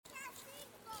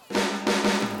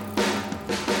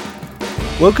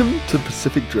Welcome to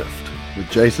Pacific Drift with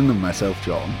Jason and myself,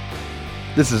 John.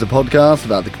 This is a podcast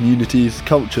about the communities,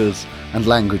 cultures, and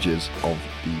languages of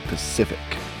the Pacific.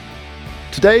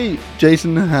 Today,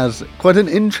 Jason has quite an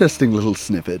interesting little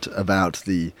snippet about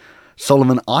the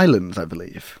Solomon Islands, I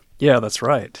believe. Yeah, that's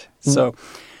right. So,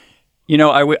 you know,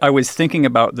 I was thinking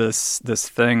about this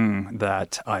thing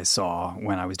that I saw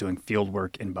when I was doing field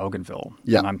work in Bougainville.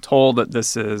 Yeah. And I'm told that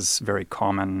this is very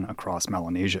common across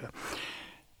Melanesia.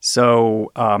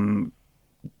 So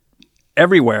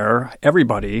everywhere,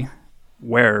 everybody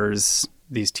wears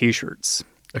these T-shirts.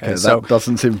 Okay, so, that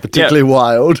doesn't seem particularly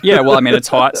wild. Yeah, well, I mean, it's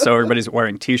hot, so everybody's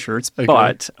wearing T-shirts. Okay.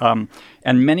 But,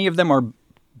 and many of them are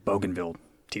Bougainville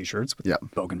T-shirts with Yeah.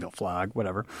 Bougainville flag,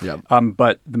 whatever. Yeah.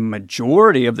 But the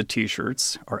majority of the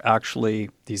T-shirts are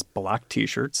actually these black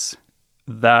T-shirts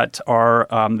that are,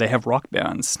 they have rock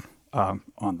bands on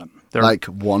them. They're, Like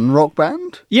one rock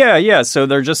band? yeah. So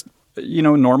they're just, you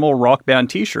know, normal rock band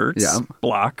T-shirts, Yeah.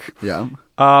 black, Yeah.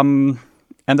 and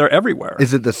they're everywhere.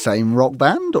 Is it the same rock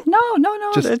band? No.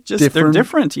 Just They're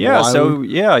different. Yeah. wild- So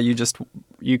yeah,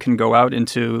 you can go out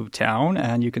into town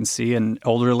and you can see an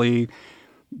elderly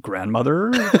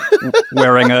grandmother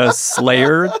wearing a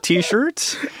Slayer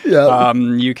T-shirt. Yeah.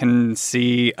 You can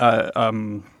see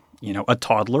a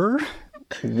toddler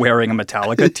wearing a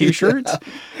Metallica T-shirt.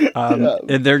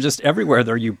 They're just everywhere.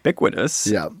 They're ubiquitous.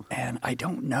 Yeah. And I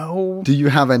don't know. Do you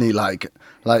have any like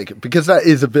because that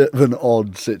is a bit of an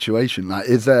odd situation. Like,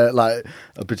 is there like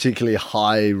a particularly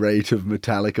high rate of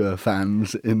Metallica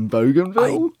fans in Bougainville?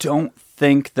 I don't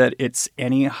think that it's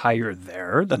any higher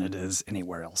there than it is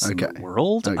anywhere else in the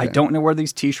world. Okay. I don't know where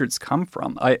these T-shirts come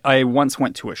from. I once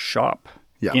went to a shop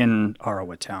Yeah. in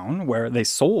Arawa town where they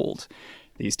sold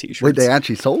these T-shirts. Wait, they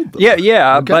actually sold them?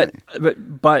 Yeah, Okay.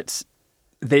 but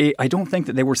I don't think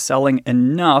that they were selling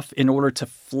enough in order to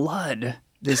flood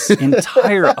this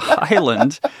entire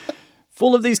island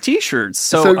full of these T-shirts.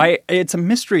 So it's a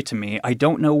mystery to me. I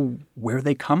don't know where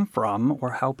they come from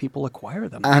or how people acquire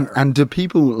them. And do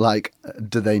people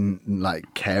do they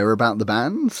care about the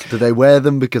bands? Do they wear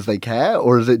them because they care,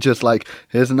 or is it just like,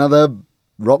 here's another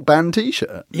rock band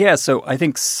T-shirt? Yeah, so I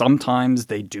think sometimes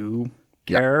they do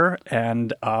care,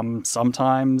 and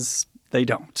sometimes they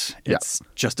don't. It's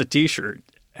just a T-shirt,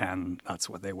 and that's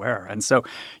what they wear. And so,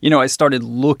 you know, I started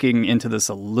looking into this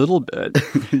a little bit,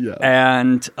 Yeah.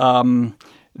 and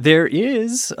there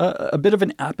is a bit of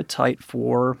an appetite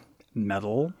for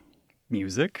metal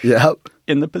music Yeah.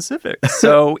 in the Pacific.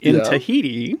 So in Yeah.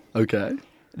 Tahiti, Okay.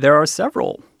 there are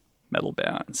several metal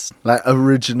bands. Like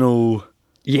original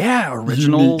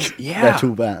Original unique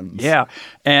metal bands. Yeah.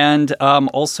 And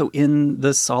also in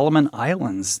the Solomon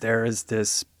Islands, there is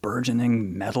this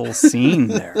burgeoning metal scene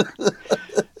there.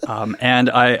 And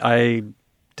I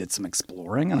did some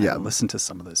exploring and I listened to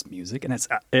some of this music, and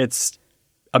it's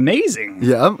amazing.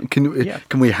 Yeah.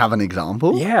 Can we have an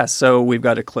example? Yeah. So we've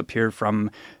got a clip here from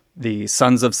the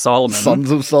Sons of Solomon. Sons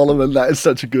of Solomon, that is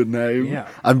such a good name. Yeah.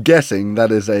 I'm guessing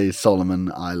that is a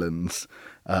Solomon Islands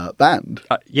band.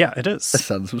 Yeah, it is.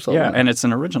 Sons of Solomon. Yeah, and it's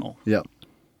an original. Yeah.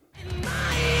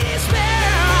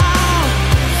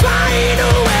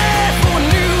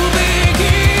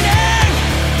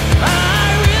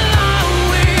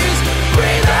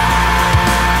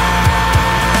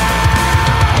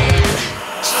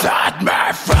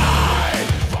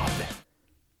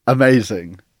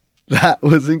 Amazing. That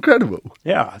was incredible.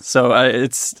 Yeah, so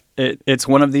it's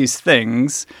one of these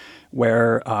things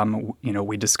where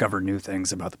we discover new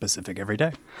things about the Pacific every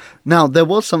day. Now, there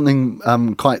was something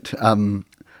quite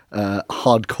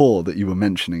hardcore that you were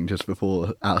mentioning just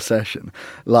before our session.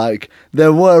 Like,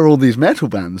 there were all these metal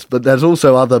bands, but there's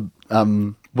also other,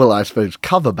 I suppose,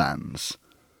 cover bands.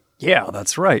 Yeah,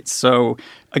 that's right. So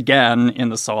again, in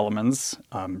the Solomons,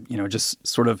 just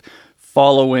sort of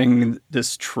following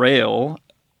this trail,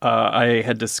 I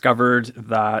had discovered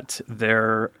that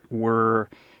there were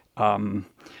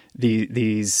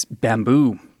these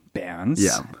bamboo bands,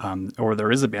 or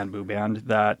there is a bamboo band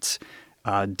that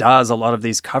does a lot of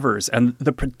these covers, and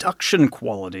the production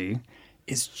quality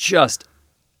is just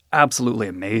absolutely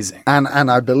amazing. And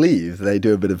I believe they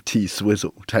do a bit of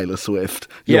T-Swizzle, Taylor Swift,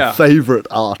 your Yeah. favourite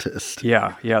artist.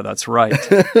 Yeah, that's right.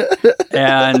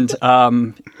 And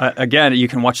again, you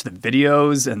can watch the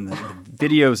videos, and the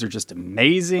videos are just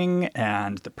amazing,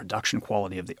 and the production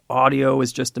quality of the audio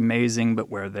is just amazing. But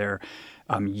where they're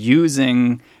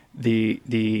using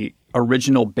the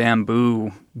original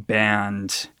bamboo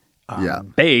band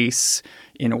bass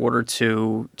in order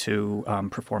to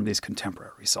perform these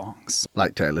contemporary songs.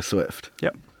 Like Taylor Swift.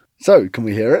 Yep. So, can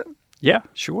we hear it? Yeah,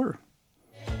 sure.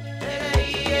 You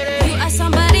are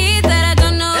somebody that I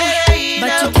don't know,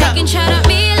 but you taking shot at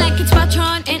me like it's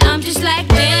Patron.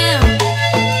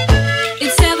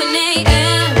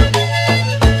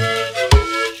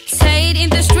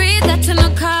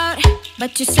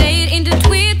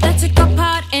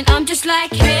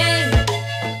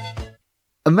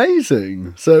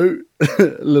 Amazing. So, a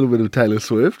little bit of Taylor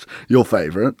Swift, your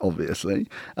favourite, obviously.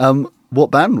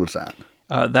 What band was that?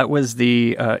 That was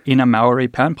the Ina Maori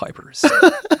Panpipers.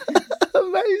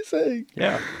 Amazing.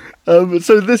 Yeah.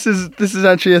 So this is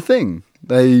actually a thing.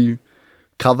 They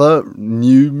cover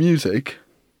new music.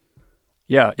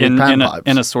 Yeah, with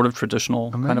in a sort of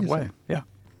traditional kind of way. Amazing. Yeah.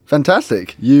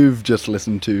 Fantastic. You've just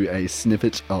listened to a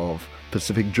snippet of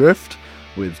Pacific Drift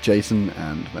with Jason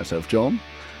and myself, John.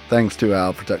 Thanks to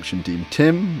our production team,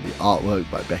 Tim, the artwork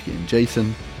by Becky and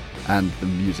Jason, and the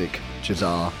music,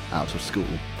 Jazar Out of School.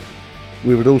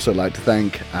 We would also like to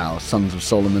thank our Sons of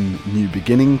Solomon New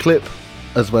Beginning clip,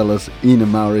 as well as Ina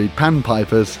Maori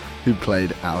Panpipers, who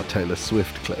played our Taylor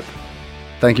Swift clip.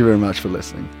 Thank you very much for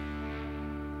listening.